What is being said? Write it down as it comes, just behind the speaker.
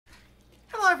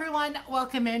everyone,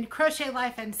 welcome in. Crochet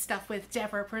Life and Stuff with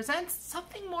Deborah presents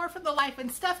something more from the Life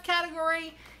and Stuff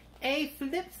category, a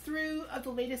flip through of the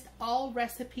latest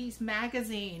Allrecipes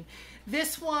magazine.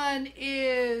 This one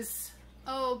is,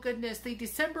 oh goodness, the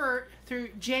December through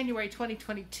January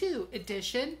 2022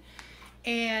 edition,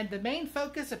 and the main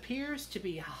focus appears to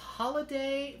be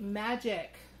holiday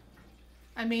magic.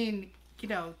 I mean, you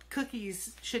know,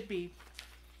 cookies should be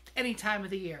any time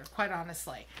of the year, quite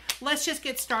honestly. Let's just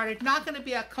get started. Not going to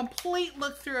be a complete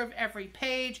look through of every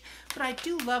page, but I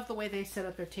do love the way they set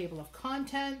up their table of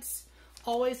contents.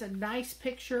 Always a nice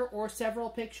picture or several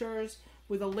pictures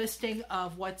with a listing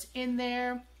of what's in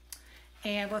there.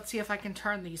 And let's see if I can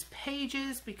turn these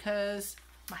pages because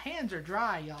my hands are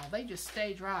dry, y'all. They just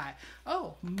stay dry.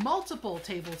 Oh, multiple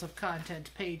tables of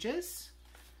content pages,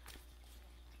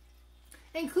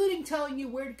 including telling you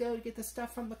where to go to get the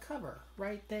stuff from the cover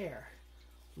right there.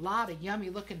 A lot of yummy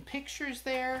looking pictures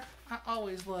there. I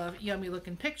always love yummy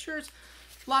looking pictures.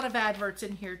 A lot of adverts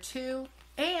in here too.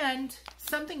 And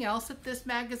something else that this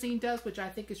magazine does, which I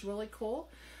think is really cool.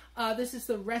 This is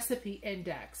the recipe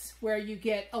index, where you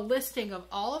get a listing of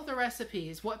all of the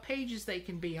recipes, what pages they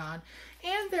can be on,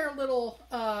 and their little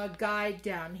guide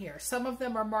down here. Some of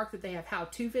them are marked that they have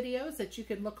how-to videos that you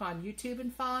can look on YouTube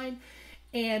and find.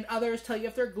 And others tell you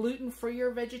if they're gluten-free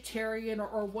or vegetarian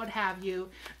or what have you.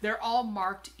 They're all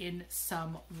marked in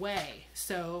some way.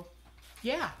 So,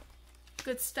 yeah,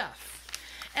 good stuff.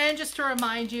 And just to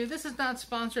remind you, this is not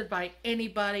sponsored by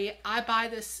anybody. I buy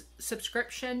this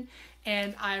subscription,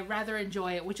 and I rather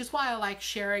enjoy it, which is why I like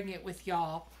sharing it with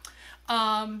y'all.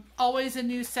 Always a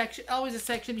new section, always a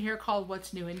section here called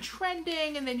What's New and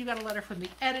Trending, and then you got a letter from the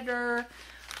editor.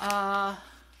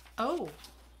 Oh.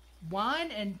 Wine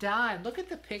and dine. Look at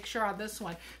the picture on this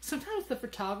one. Sometimes the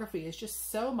photography is just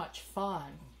so much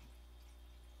fun.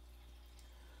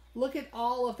 Look at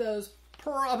all of those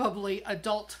probably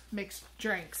adult mixed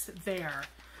drinks there.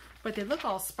 But they look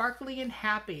all sparkly and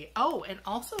happy. Oh, and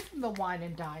also from the wine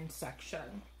and dine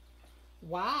section.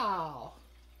 Wow.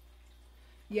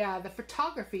 Yeah, the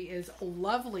photography is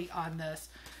lovely on this.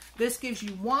 This gives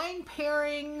you wine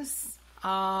pairings.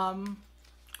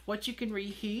 What you can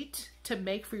reheat to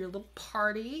make for your little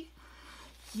party.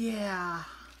 Yeah,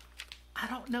 I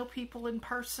don't know people in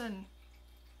person.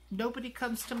 Nobody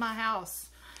comes to my house.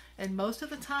 And most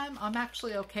of the time, I'm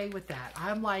actually okay with that.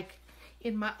 I'm like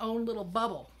in my own little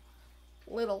bubble.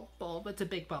 Little bubble, it's a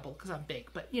big bubble because I'm big,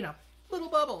 but you know, little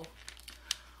bubble.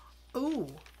 Ooh,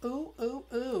 ooh, ooh,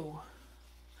 ooh.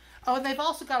 Oh, and they've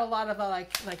also got a lot of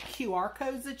like QR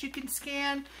codes that you can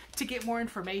scan to get more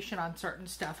information on certain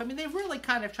stuff. I mean, they really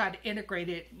kind of try to integrate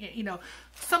it. You know,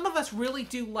 some of us really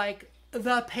do like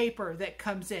the paper that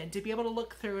comes in to be able to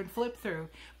look through and flip through.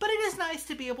 But it is nice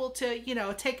to be able to, you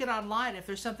know, take it online if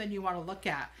there's something you want to look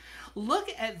at. Look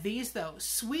at these though.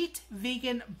 Sweet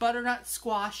vegan butternut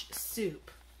squash soup.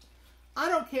 I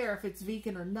don't care if it's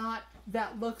vegan or not.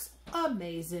 That looks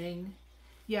amazing.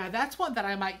 Yeah, that's one that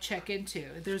I might check into.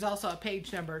 There's also a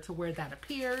page number to where that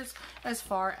appears as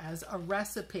far as a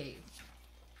recipe.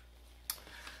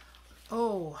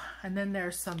 Oh, and then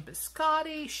there's some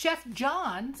biscotti. Chef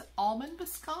John's almond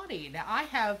biscotti. Now, I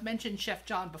have mentioned Chef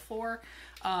John before.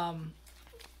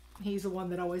 He's the one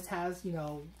that always has, you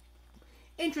know,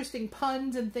 interesting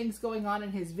puns and things going on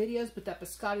in his videos, but that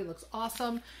biscotti looks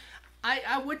awesome.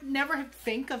 I would never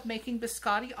think of making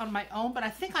biscotti on my own, but I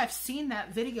think I've seen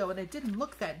that video and it didn't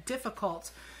look that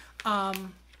difficult.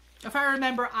 If I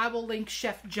remember, I will link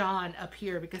Chef John up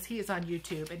here because he is on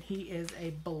YouTube and he is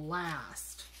a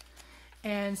blast.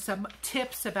 And some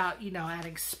tips about, you know,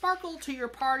 adding sparkle to your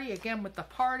party, again with the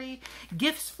party.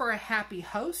 Gifts for a happy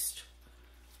host.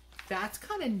 That's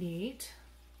kind of neat.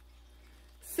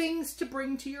 Things to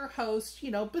bring to your host,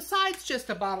 you know, besides just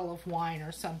a bottle of wine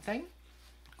or something.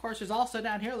 Of course, there's also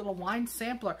down here a little wine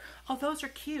sampler. Oh, those are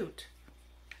cute.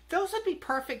 Those would be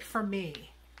perfect for me.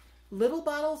 Little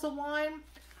bottles of wine.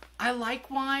 I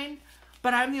like wine,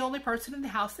 but I'm the only person in the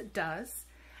house that does.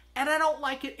 And I don't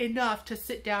like it enough to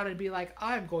sit down and be like,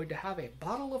 I'm going to have a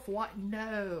bottle of wine.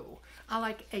 No, I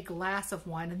like a glass of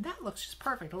wine, and that looks just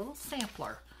perfect. A little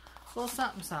sampler. A little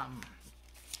something, something.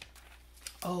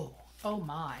 Oh, oh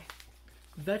my.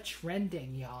 The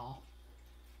trending, y'all.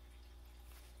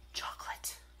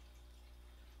 Chocolate.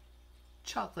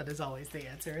 Chocolate is always the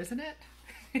answer, isn't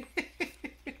it?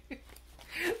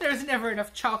 There's never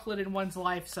enough chocolate in one's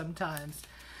life sometimes.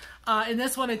 In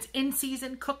this one, it's in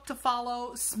season, cooked to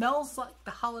follow, smells like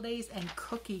the holidays, and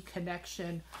cookie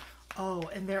connection. Oh,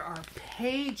 and there are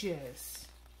pages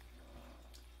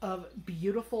of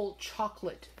beautiful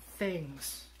chocolate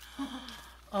things.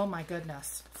 Oh my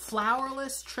goodness.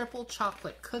 Flourless triple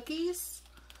chocolate cookies.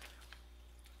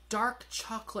 dark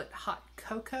chocolate hot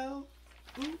cocoa.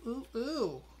 Ooh, ooh,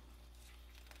 ooh.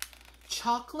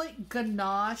 Chocolate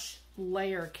ganache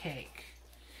layer cake.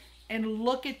 And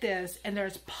look at this. And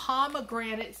there's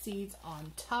pomegranate seeds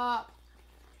on top.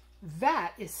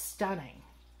 That is stunning.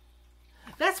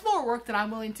 That's more work than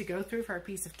I'm willing to go through for a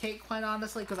piece of cake, quite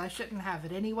honestly, because I shouldn't have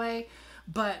it anyway.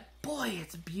 But boy,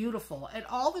 it's beautiful. And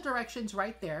all the directions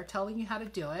right there telling you how to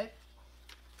do it.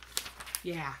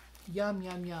 Yeah. Yum,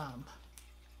 yum, yum.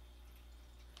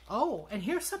 Oh, and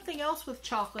here's something else with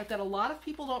chocolate that a lot of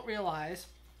people don't realize.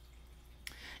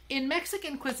 In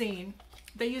Mexican cuisine,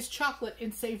 they use chocolate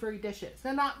in savory dishes.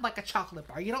 They're not like a chocolate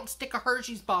bar. You don't stick a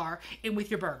Hershey's bar in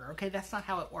with your burger, okay? That's not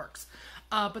how it works.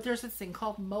 But there's this thing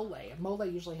called mole. And mole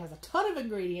usually has a ton of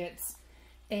ingredients.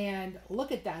 And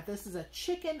look at that. This is a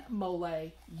chicken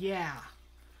mole. Yeah.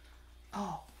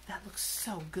 Oh, that looks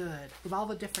so good. With all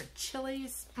the different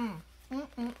chilies.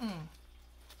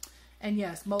 And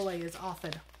yes, mole is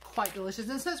often quite delicious.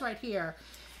 And it says right here,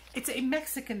 it's a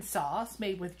Mexican sauce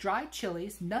made with dried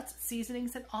chilies, nuts,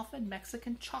 seasonings, and often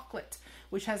Mexican chocolate,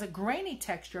 which has a grainy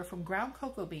texture from ground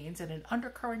cocoa beans and an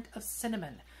undercurrent of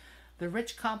cinnamon. The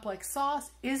rich, complex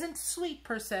sauce isn't sweet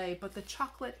per se, but the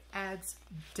chocolate adds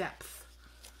depth.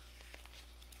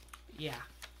 Yeah.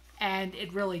 And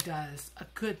it really does. A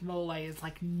good mole is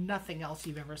like nothing else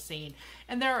you've ever seen.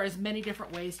 And there are as many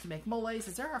different ways to make moles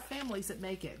as there are families that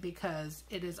make it, because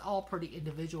it is all pretty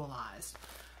individualized.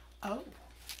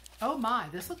 Oh my,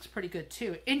 this looks pretty good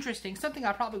too. Interesting. Something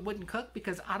I probably wouldn't cook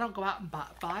because I don't go out and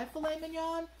buy filet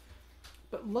mignon.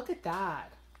 But look at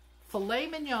that. Filet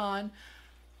mignon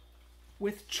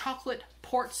with chocolate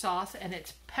port sauce, and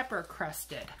it's pepper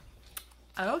crusted.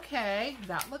 Okay,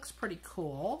 that looks pretty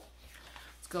cool.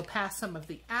 Go past some of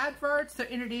the adverts. They're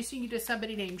introducing you to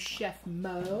somebody named Chef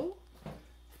Mo.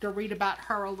 To read about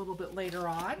her a little bit later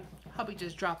on. Hubby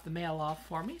just dropped the mail off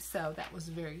for me, so that was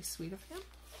very sweet of him.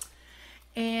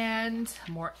 And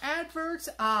more adverts.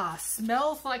 Ah,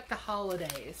 smells like the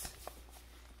holidays.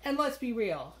 And let's be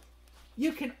real.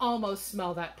 You can almost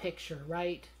smell that picture,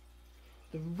 right?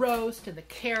 The roast and the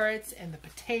carrots and the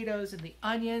potatoes and the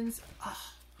onions.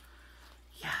 Ah,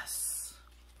 yes.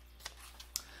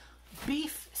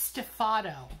 Beef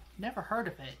Stufado. Never heard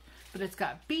of it. But it's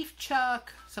got beef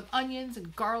chuck, some onions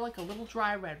and garlic, a little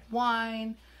dry red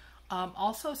wine.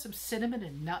 Also some cinnamon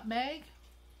and nutmeg.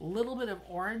 A little bit of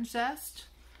orange zest.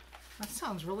 That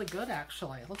sounds really good,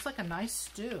 actually. It looks like a nice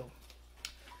stew.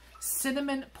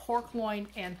 Cinnamon pork loin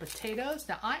and potatoes.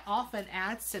 Now, I often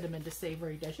add cinnamon to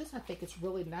savory dishes. I think it's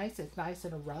really nice. It's nice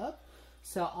in a rub.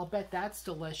 So I'll bet that's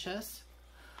delicious.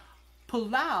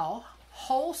 Pulao.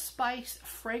 Whole spice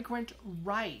fragrant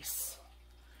rice.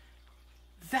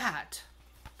 That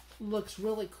looks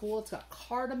really cool. It's got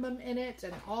cardamom in it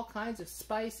and all kinds of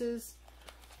spices.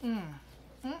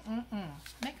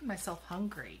 Making myself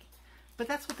hungry. But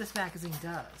that's what this magazine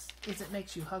does, is it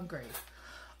makes you hungry.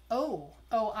 Oh,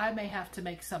 I may have to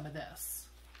make some of this.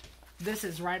 This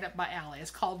is right up my alley.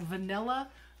 It's called Vanilla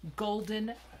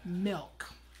Golden Milk.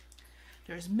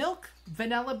 There's milk,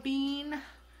 vanilla bean,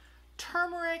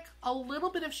 turmeric, a little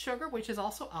bit of sugar, which is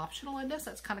also optional in this.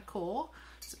 That's kind of cool.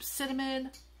 Some cinnamon,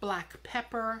 black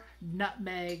pepper,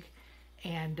 nutmeg,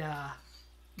 and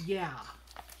yeah.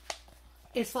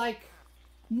 It's like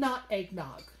not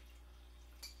eggnog.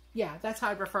 Yeah, that's how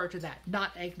I refer to that.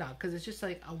 Not eggnog, because it's just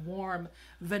like a warm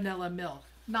vanilla milk.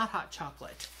 Not hot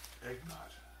chocolate.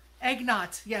 Eggnot.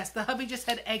 Eggnot. Yes, the hubby just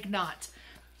said eggnot.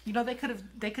 You know, they could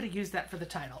have used that for the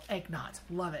title. Eggnot.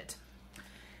 Love it.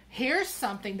 Here's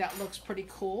something that looks pretty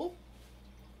cool.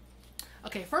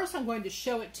 Okay, first I'm going to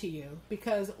show it to you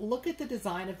because look at the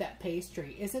design of that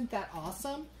pastry. Isn't that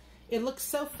awesome? It looks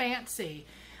so fancy.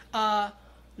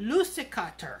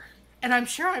 Lucicater. And I'm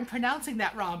sure I'm pronouncing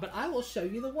that wrong, but I will show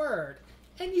you the word.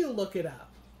 And you look it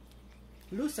up.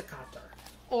 Lucicater.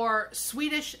 Or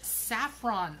Swedish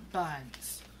saffron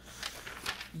buns.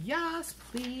 Yes,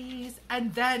 please.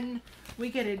 And then we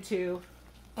get into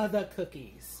the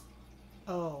cookies.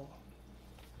 Oh,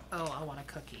 I want a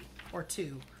cookie. Or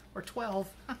 2. Or 12.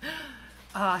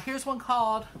 Here's one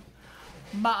called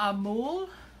Ma'amul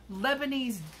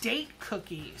Lebanese Date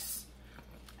Cookies.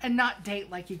 And not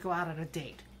date like you go out on a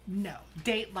date. No.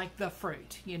 Date like the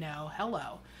fruit, you know.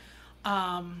 Hello.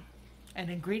 An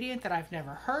ingredient that I've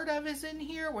never heard of is in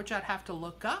here, which I'd have to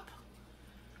look up.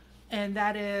 And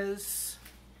that is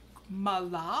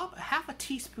malab. Half a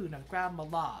teaspoon of ground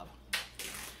malab.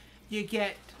 You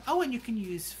get, and you can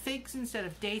use figs instead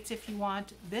of dates if you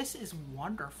want. This is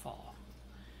wonderful.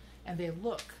 And they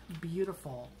look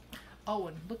beautiful. Oh,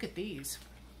 and look at these.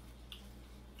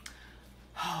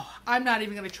 Oh, I'm not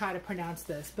even going to try to pronounce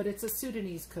this, but it's a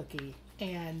Sudanese cookie.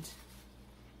 And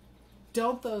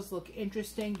don't those look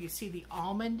interesting? You see the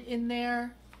almond in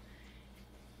there.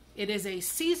 It is a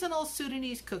seasonal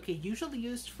Sudanese cookie, usually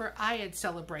used for Eid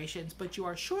celebrations, but you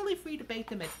are surely free to bake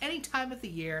them at any time of the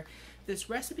year. This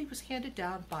recipe was handed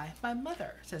down by my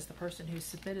mother, says the person who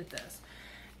submitted this.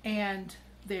 And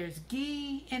there's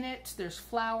ghee in it, there's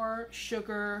flour,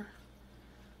 sugar,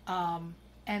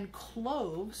 and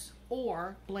cloves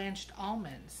or blanched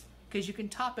almonds, because you can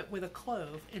top it with a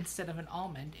clove instead of an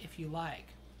almond if you like.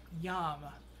 Yum.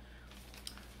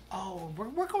 Oh,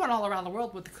 we're going all around the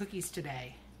world with the cookies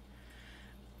today.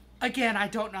 Again, I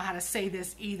don't know how to say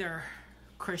this either.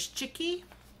 Crochet.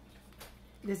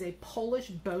 It is a Polish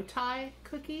bow tie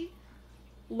cookie.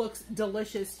 Looks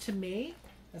delicious to me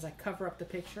as I cover up the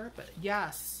picture, but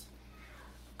yes,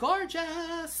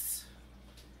 gorgeous.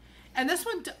 And this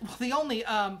one, the only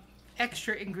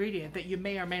extra ingredient that you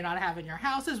may or may not have in your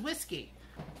house is whiskey.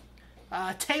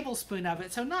 A tablespoon of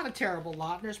it, so not a terrible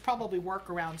lot. And there's probably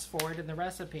workarounds for it in the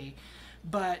recipe,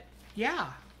 but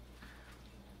yeah.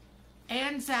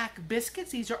 Anzac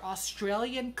biscuits. These are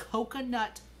Australian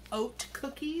coconut oat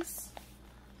cookies.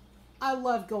 I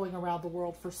love going around the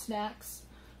world for snacks.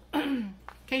 In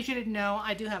case you didn't know,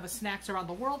 I do have a Snacks Around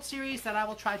the World series that I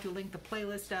will try to link the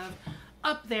playlist of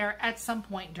up there at some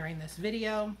point during this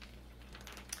video.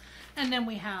 And then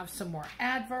we have some more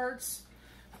adverts.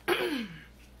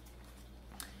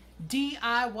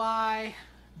 DIY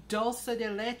dulce de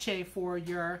leche for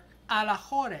your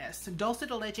alfajores, dulce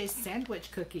de leche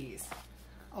sandwich cookies.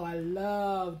 Oh, I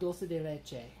love dulce de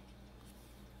leche.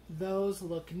 Those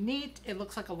look neat. It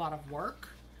looks like a lot of work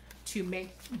to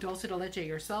make dulce de leche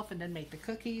yourself and then make the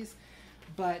cookies,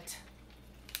 but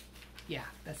yeah,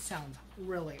 that sounds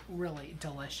really, really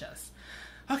delicious.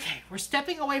 Okay, we're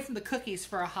stepping away from the cookies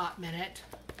for a hot minute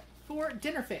for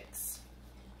dinner fix.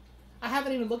 I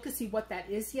haven't even looked to see what that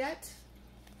is yet,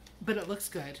 but it looks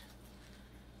good.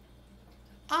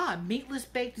 Ah, meatless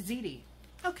baked ziti.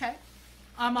 Okay,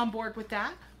 I'm on board with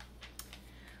that.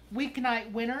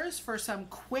 Weeknight winners for some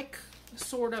quick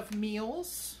sort of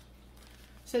meals.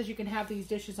 Says you can have these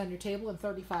dishes on your table in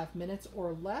 35 minutes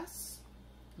or less.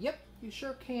 Yep, you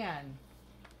sure can.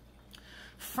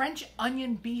 French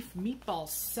onion beef meatball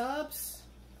subs.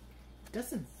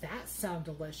 Doesn't that sound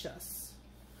delicious?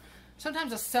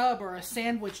 Sometimes a sub or a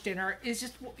sandwich dinner is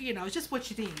just, you know, it's just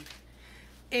what you need.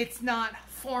 It's not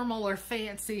formal or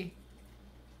fancy.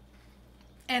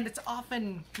 And it's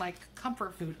often like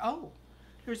comfort food. Oh,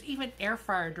 there's even air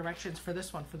fryer directions for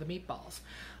this one for the meatballs.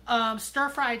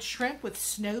 Stir-fried shrimp with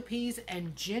snow peas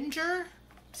and ginger.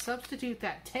 Substitute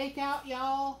that takeout,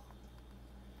 y'all.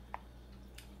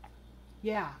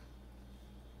 Yeah.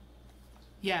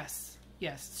 Yes.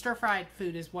 Yes. Stir-fried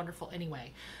food is wonderful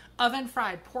anyway.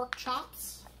 Oven-fried pork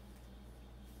chops.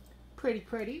 Pretty,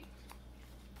 pretty.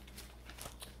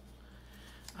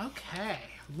 Okay.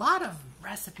 A lot of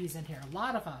recipes in here. A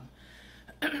lot of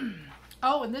them.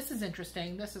 Oh, and this is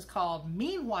interesting. This is called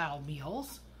Meanwhile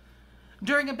Meals.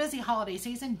 During a busy holiday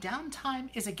season, downtime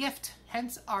is a gift.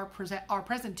 Hence, our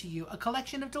present to you a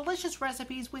collection of delicious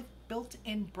recipes with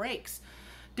built-in breaks.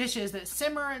 Dishes that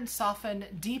simmer and soften,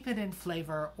 deepen in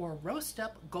flavor, or roast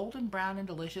up golden brown and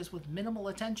delicious with minimal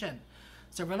attention.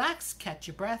 So relax, catch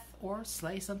your breath, or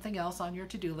slay something else on your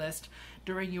to-do list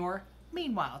during your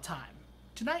meanwhile time.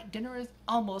 Tonight, dinner is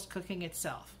almost cooking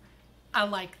itself. I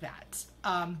like that.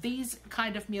 These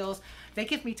kind of meals, they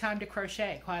give me time to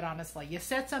crochet, quite honestly. You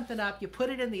set something up, you put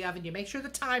it in the oven, you make sure the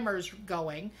timer's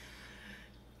going.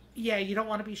 Yeah, you don't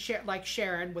want to be like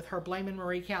Sharon with her blaming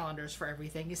Marie calendars for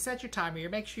everything. You set your timer, you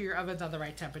make sure your oven's on the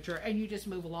right temperature, and you just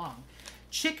move along.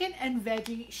 Chicken and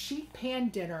veggie sheet pan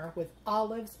dinner with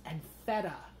olives and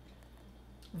feta.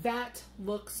 That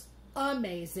looks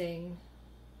amazing.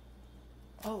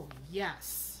 Oh,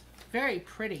 yes. Very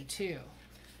pretty, too.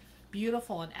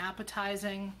 Beautiful and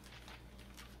appetizing.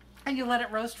 And you let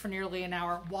it roast for nearly an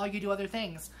hour while you do other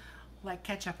things, like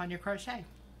catch up on your crochet.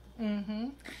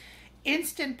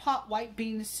 Instant pot white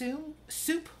bean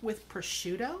soup with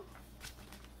prosciutto.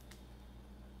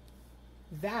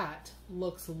 That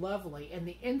looks lovely. And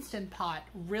the Instant Pot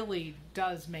really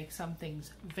does make some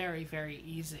things very, very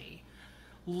easy.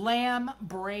 Lamb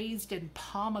braised in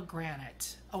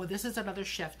pomegranate. Oh, this is another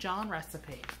Chef John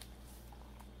recipe.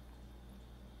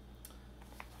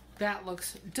 That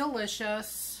looks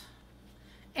delicious.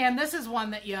 And this is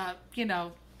one that you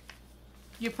know,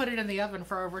 you put it in the oven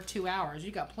for over 2 hours.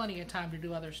 You got plenty of time to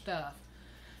do other stuff.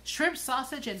 Shrimp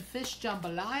sausage and fish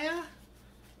jambalaya.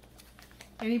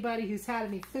 Anybody who's had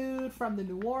any food from the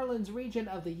New Orleans region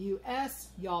of the U.S.,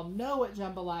 y'all know what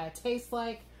jambalaya tastes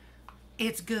like.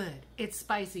 It's good. It's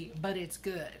spicy, but it's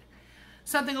good.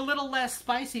 Something a little less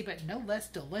spicy, but no less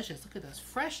delicious. Look at those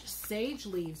fresh sage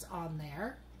leaves on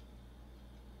there.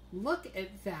 Look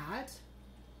at that.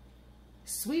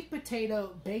 Sweet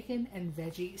potato, bacon, and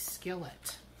veggie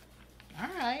skillet. All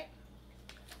right.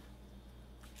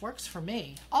 Works for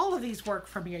me. All of these work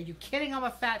for me. Are you kidding? I'm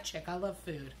a fat chick. I love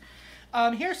food.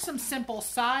 Here's some simple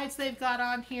sides they've got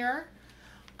on here.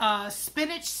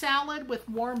 Spinach salad with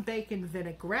warm bacon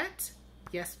vinaigrette.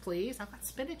 Yes, please. I've got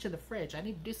spinach in the fridge. I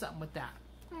need to do something with that.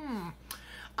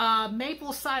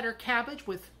 Maple cider cabbage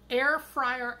with air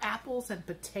fryer apples and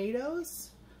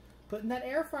potatoes. Putting that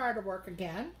air fryer to work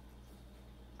again.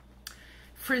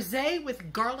 Frisee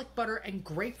with garlic butter and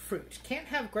grapefruit. Can't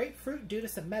have grapefruit due to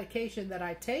some medication that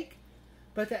I take,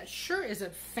 but that sure is a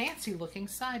fancy looking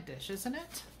side dish, isn't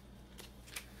it?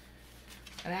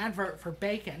 An advert for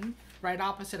bacon right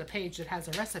opposite a page that has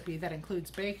a recipe that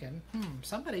includes bacon.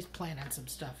 Somebody's planning some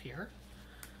stuff here.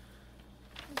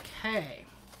 Okay,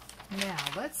 now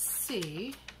let's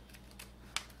see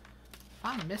if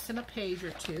I'm missing a page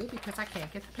or two because I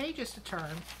can't get the pages to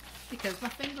turn because my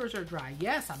fingers are dry.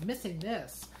 Yes, I'm missing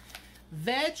this.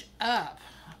 Veg up.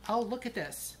 Oh, look at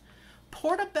this.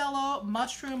 Portobello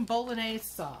mushroom bolognese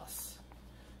sauce.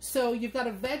 So you've got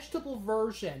a vegetable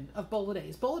version of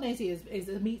bolognese. Bolognese is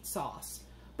a meat sauce,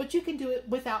 but you can do it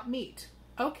without meat.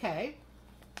 Okay.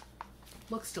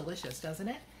 Looks delicious, doesn't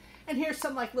it? And here's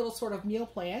some like little sort of meal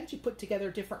plans. You put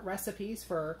together different recipes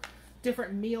for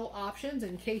different meal options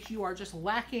in case you are just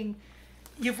lacking.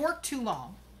 You've worked too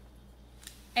long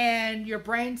and your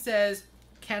brain says,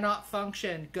 cannot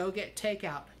function, go get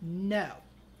takeout. No.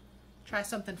 Try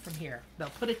something from here. They'll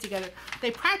put it together.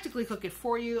 They practically cook it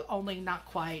for you, only not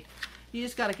quite. You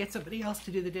just got to get somebody else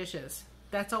to do the dishes.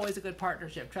 That's always a good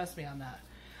partnership. Trust me on that.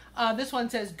 This one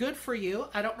says good for you.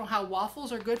 I don't know how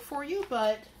waffles are good for you,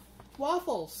 but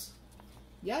waffles.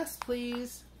 Yes,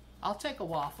 please. I'll take a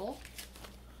waffle.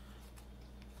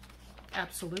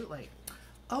 Absolutely.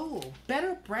 Oh,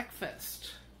 better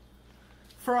breakfast.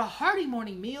 For a hearty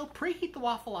morning meal, preheat the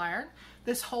waffle iron.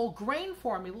 This whole grain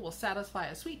formula will satisfy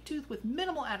a sweet tooth with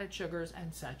minimal added sugars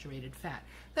and saturated fat.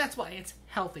 That's why it's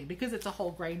healthy, because it's a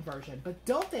whole grain version. But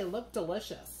don't they look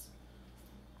delicious?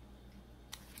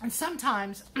 And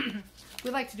sometimes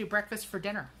we like to do breakfast for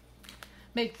dinner.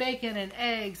 Make bacon and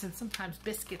eggs and sometimes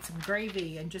biscuits and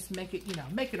gravy and just make it,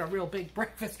 make it a real big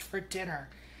breakfast for dinner.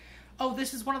 Oh,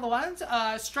 this is one of the ones.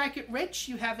 Strike it rich.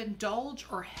 You have indulge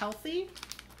or healthy.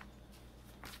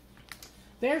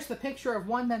 There's the picture of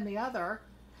one then the other.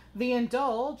 The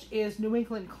indulge is New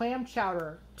England clam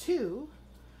chowder 2.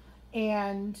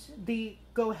 And the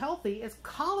go healthy is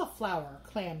cauliflower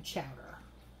clam chowder.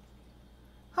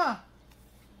 Huh.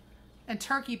 And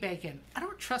turkey bacon. I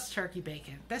don't trust turkey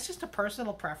bacon. That's just a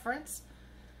personal preference.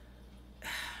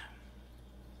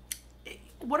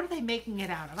 What are they making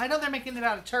it out of? I know they're making it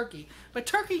out of turkey, but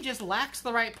turkey just lacks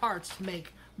the right parts to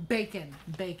make bacon.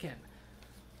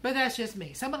 But that's just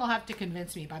me. Someone will have to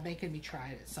convince me by making me try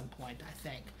it at some point, I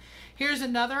think. Here's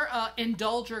another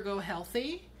indulge or go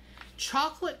healthy.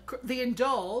 The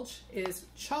indulge is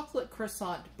chocolate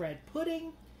croissant bread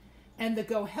pudding. And the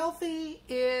go healthy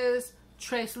is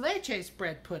tres leches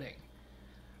bread pudding.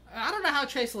 I don't know how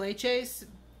tres leches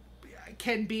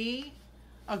can be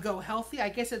a go healthy. I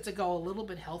guess it's a go a little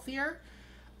bit healthier.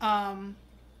 Yeah,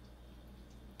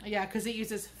 because it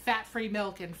uses fat-free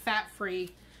milk and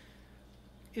fat-free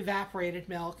evaporated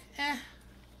milk.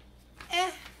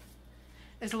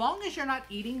 As long as you're not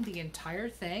eating the entire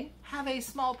thing, have a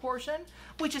small portion,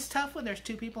 which is tough when there's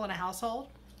 2 people in a household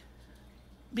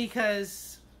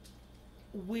because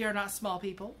we are not small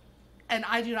people and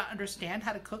I do not understand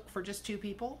how to cook for just 2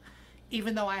 people.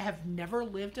 Even though I have never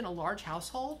lived in a large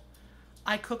household,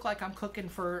 I cook like I'm cooking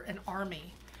for an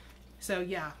army. So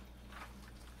yeah.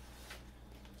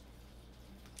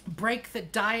 Break the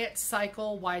diet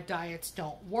cycle, why diets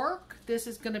don't work. This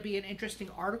is going to be an interesting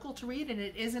article to read, and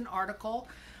it is an article.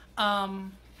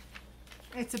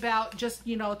 It's about just,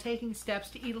 taking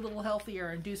steps to eat a little healthier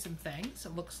and do some things,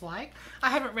 it looks like. I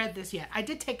haven't read this yet. I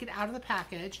did take it out of the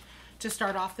package to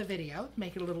start off the video,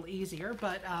 make it a little easier,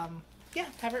 but yeah,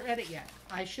 haven't read it yet.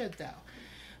 I should, though.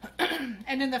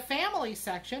 And in the family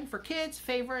section, for kids,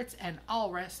 favorites, and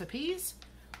all recipes,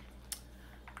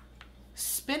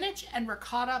 spinach and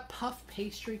ricotta puff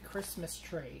pastry Christmas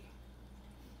tree.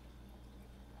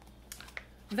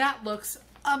 That looks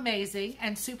amazing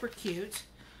and super cute.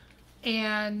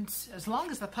 And as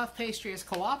long as the puff pastry is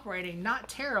cooperating, not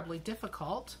terribly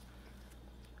difficult.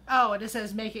 Oh, and it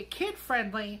says make it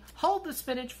kid-friendly. Hold the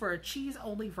spinach for a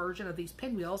cheese-only version of these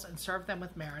pinwheels and serve them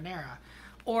with marinara.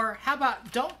 Or how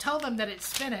about don't tell them that it's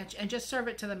spinach and just serve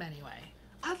it to them anyway.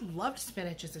 I loved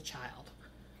spinach as a child.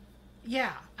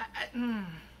 Yeah.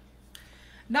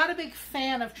 Not a big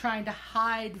fan of trying to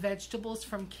hide vegetables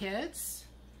from kids.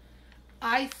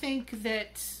 I think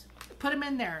that put them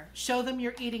in there. Show them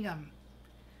you're eating them.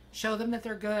 Show them that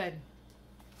they're good.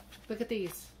 Look at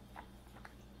these.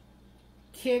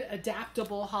 Kid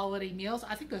adaptable holiday meals.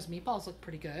 I think those meatballs look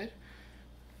pretty good.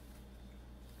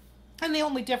 And the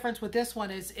only difference with this one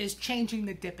is changing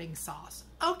the dipping sauce.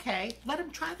 Okay, let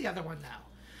them try the other one now.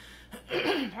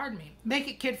 Pardon me. Make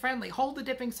it kid friendly. Hold the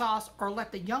dipping sauce or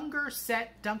let the younger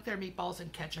set dunk their meatballs in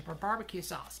ketchup or barbecue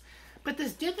sauce. But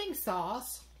this dipping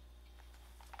sauce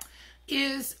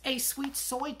is a sweet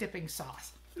soy dipping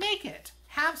sauce. Make it.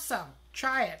 Have some.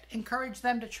 Try it. Encourage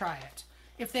them to try it.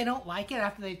 If they don't like it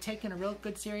after they've taken a real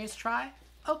good serious try,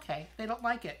 okay, they don't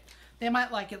like it. They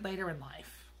might like it later in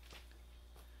life.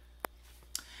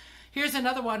 Here's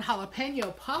another one,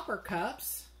 jalapeno popper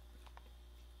cups.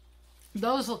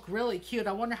 Those look really cute.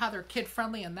 I wonder how they're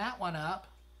kid-friendly in that one up.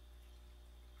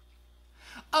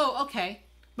 Oh, okay.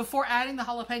 Before adding the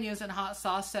jalapenos and hot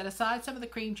sauce, set aside some of the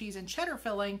cream cheese and cheddar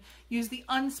filling. Use the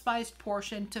unspiced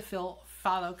portion to fill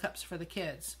follow cups for the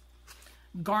kids.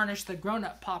 Garnish the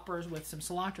grown-up poppers with some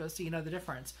cilantro so you know the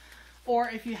difference. Or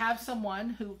if you have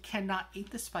someone who cannot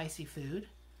eat the spicy food,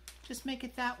 just make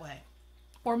it that way.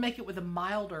 Or make it with a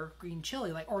milder green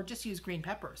chili, or just use green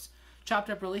peppers.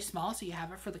 Chopped up really small so you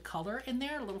have it for the color in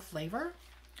there, a little flavor.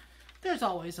 There's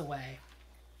always a way.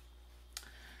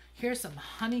 Here's some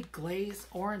honey glazed,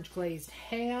 orange glazed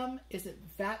ham. Isn't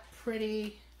that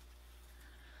pretty?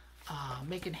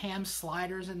 Making ham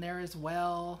sliders in there as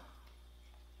well.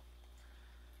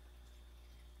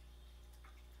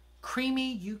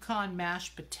 Creamy Yukon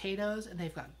mashed potatoes, and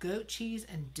they've got goat cheese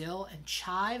and dill and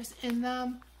chives in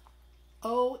them.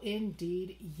 Oh,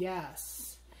 indeed,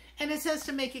 yes. And it says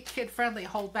to make it kid-friendly,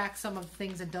 hold back some of the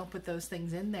things and don't put those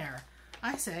things in there.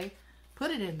 I say, put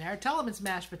it in there, tell them it's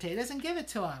mashed potatoes, and give it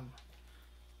to them.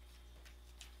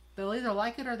 They'll either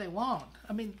like it or they won't.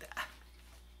 I mean,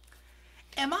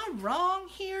 am I wrong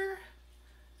here?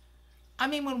 I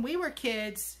mean, when we were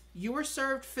kids, you were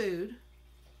served food,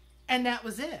 and that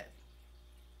was it.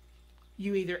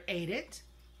 You either ate it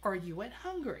or you went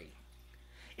hungry.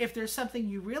 If there's something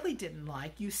you really didn't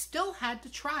like, you still had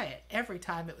to try it every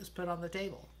time it was put on the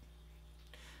table.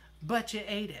 But you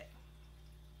ate it.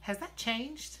 Has that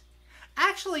changed?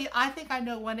 Actually, I think I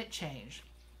know when it changed.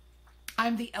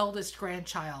 I'm the eldest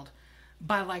grandchild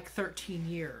by like 13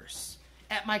 years.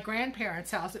 At my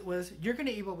grandparents' house, it was, you're going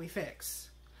to eat what we fix.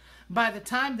 By the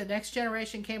time the next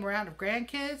generation came around of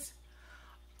grandkids,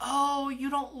 oh,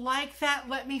 you don't like that?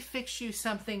 Let me fix you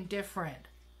something different.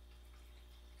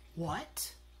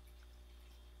 What?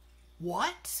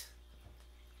 What?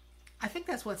 I think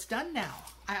that's what's done now.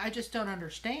 I just don't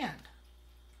understand.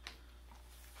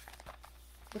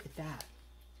 Look at that.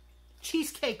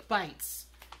 Cheesecake bites.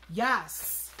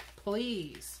 Yes,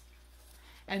 please.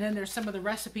 And then there's some of the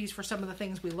recipes for some of the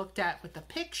things we looked at with the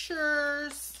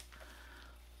pictures.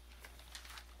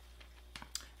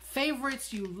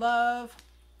 Favorites you love.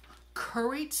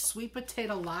 Curried sweet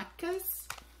potato latkes.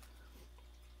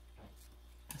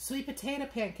 Sweet potato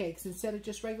pancakes instead of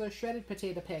just regular shredded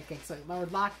potato pancakes, or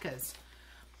latkes.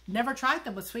 Never tried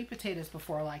them with sweet potatoes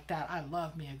before like that. I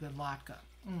love me a good latke.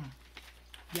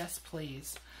 Yes,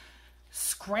 please.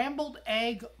 Scrambled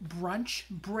egg brunch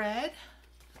bread.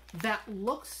 That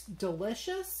looks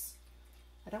delicious.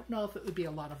 I don't know if it would be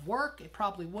a lot of work. It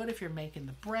probably would if you're making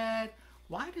the bread.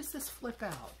 Why does this flip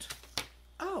out?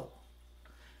 Oh.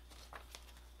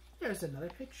 There's another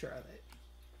picture of it.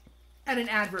 And an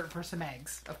advert for some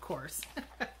eggs, of course.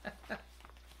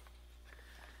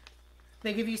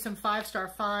 They give you some 5-star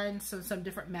finds, some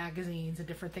different magazines and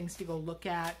different things to go look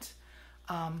at.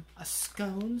 A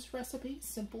scones recipe,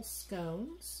 simple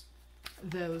scones.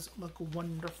 Those look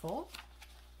wonderful.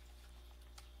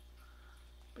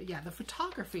 But yeah, the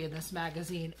photography in this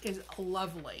magazine is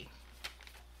lovely.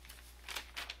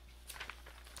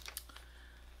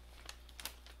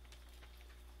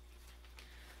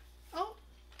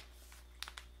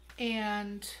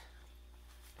 And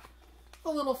a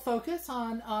little focus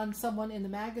on someone in the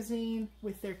magazine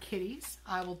with their kitties.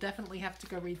 I will definitely have to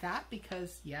go read that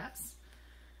because, yes.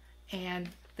 And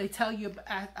they tell you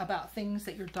about things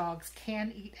that your dogs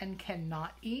can eat and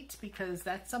cannot eat because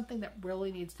that's something that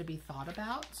really needs to be thought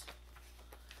about.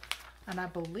 And I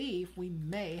believe we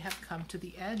may have come to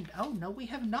the end. Oh, no, we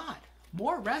have not.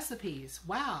 More recipes.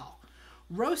 Wow.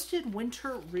 Roasted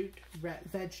winter root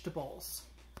vegetables.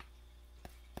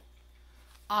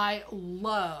 I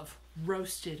love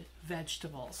roasted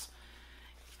vegetables.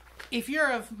 If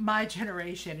you're of my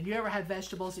generation and you ever had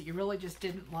vegetables that you really just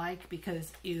didn't like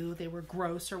because, ew, they were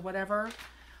gross or whatever,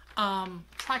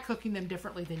 try cooking them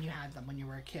differently than you had them when you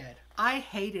were a kid. I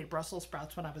hated Brussels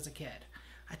sprouts when I was a kid.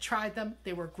 I tried them.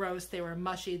 They were gross. They were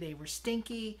mushy. They were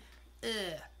stinky.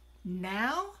 Ugh.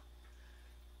 Now,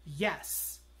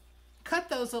 yes. Cut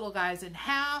those little guys in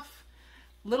half.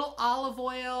 Little olive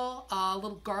oil, a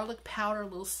little garlic powder, a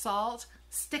little salt.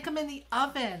 Stick them in the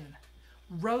oven.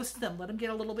 Roast them. Let them get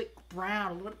a little bit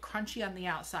brown, a little bit crunchy on the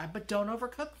outside, but don't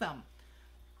overcook them.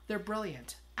 They're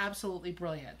brilliant. Absolutely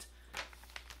brilliant.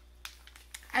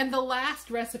 And the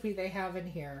last recipe they have in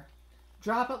here,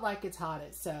 drop it like it's hot,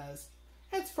 it says.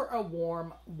 It's for a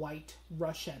warm white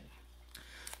Russian.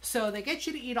 So they get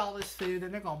you to eat all this food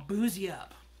and they're going to booze you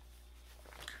up.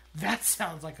 That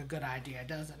sounds like a good idea,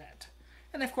 doesn't it?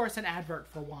 And of course, an advert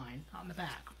for wine on the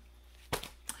back.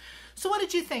 So what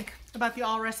did you think about the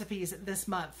Allrecipes this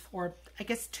month? Or I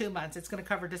guess 2 months. It's going to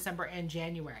cover December and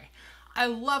January. I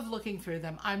love looking through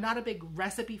them. I'm not a big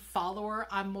recipe follower.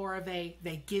 I'm more of a,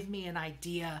 they give me an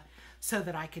idea so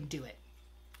that I can do it.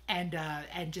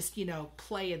 And just, you know,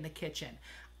 play in the kitchen.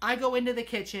 I go into the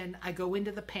kitchen. I go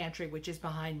into the pantry, which is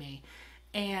behind me.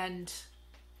 And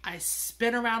I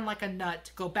spin around like a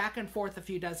nut, go back and forth a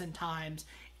few dozen times,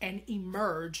 and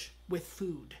emerge with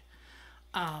food.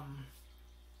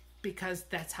 Because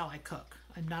that's how I cook.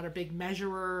 I'm not a big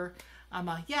measurer.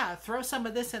 Yeah, throw some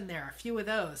of this in there, a few of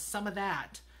those, some of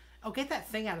that. Oh, get that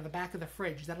thing out of the back of the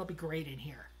fridge. That'll be great in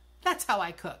here. That's how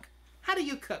I cook. How do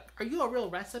you cook? Are you a real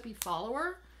recipe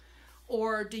follower?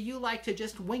 Or do you like to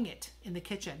just wing it in the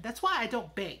kitchen? That's why I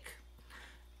don't bake.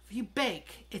 If you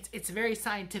bake, it's very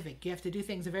scientific. You have to do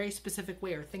things a very specific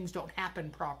way or things don't happen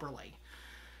properly.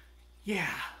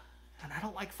 Yeah, and I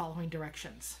don't like following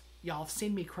directions. Y'all have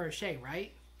seen me crochet,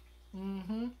 right?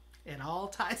 Mm-hmm. It all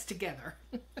ties together.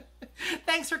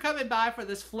 Thanks for coming by for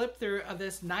this flip through of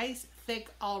this nice, thick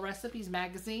Allrecipes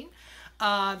magazine.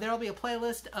 There will be a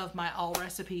playlist of my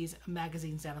Allrecipes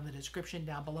magazines down in the description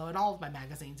down below, and all of my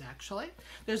magazines, actually.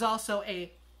 There's also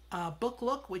a book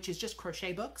look, which is just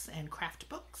crochet books and craft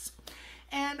books,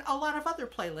 and a lot of other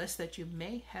playlists that you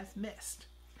may have missed.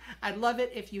 I'd love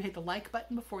it if you hit the like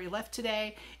button before you left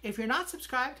today. If you're not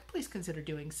subscribed, please consider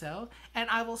doing so, and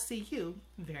I will see you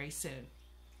very soon.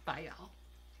 Bye, y'all.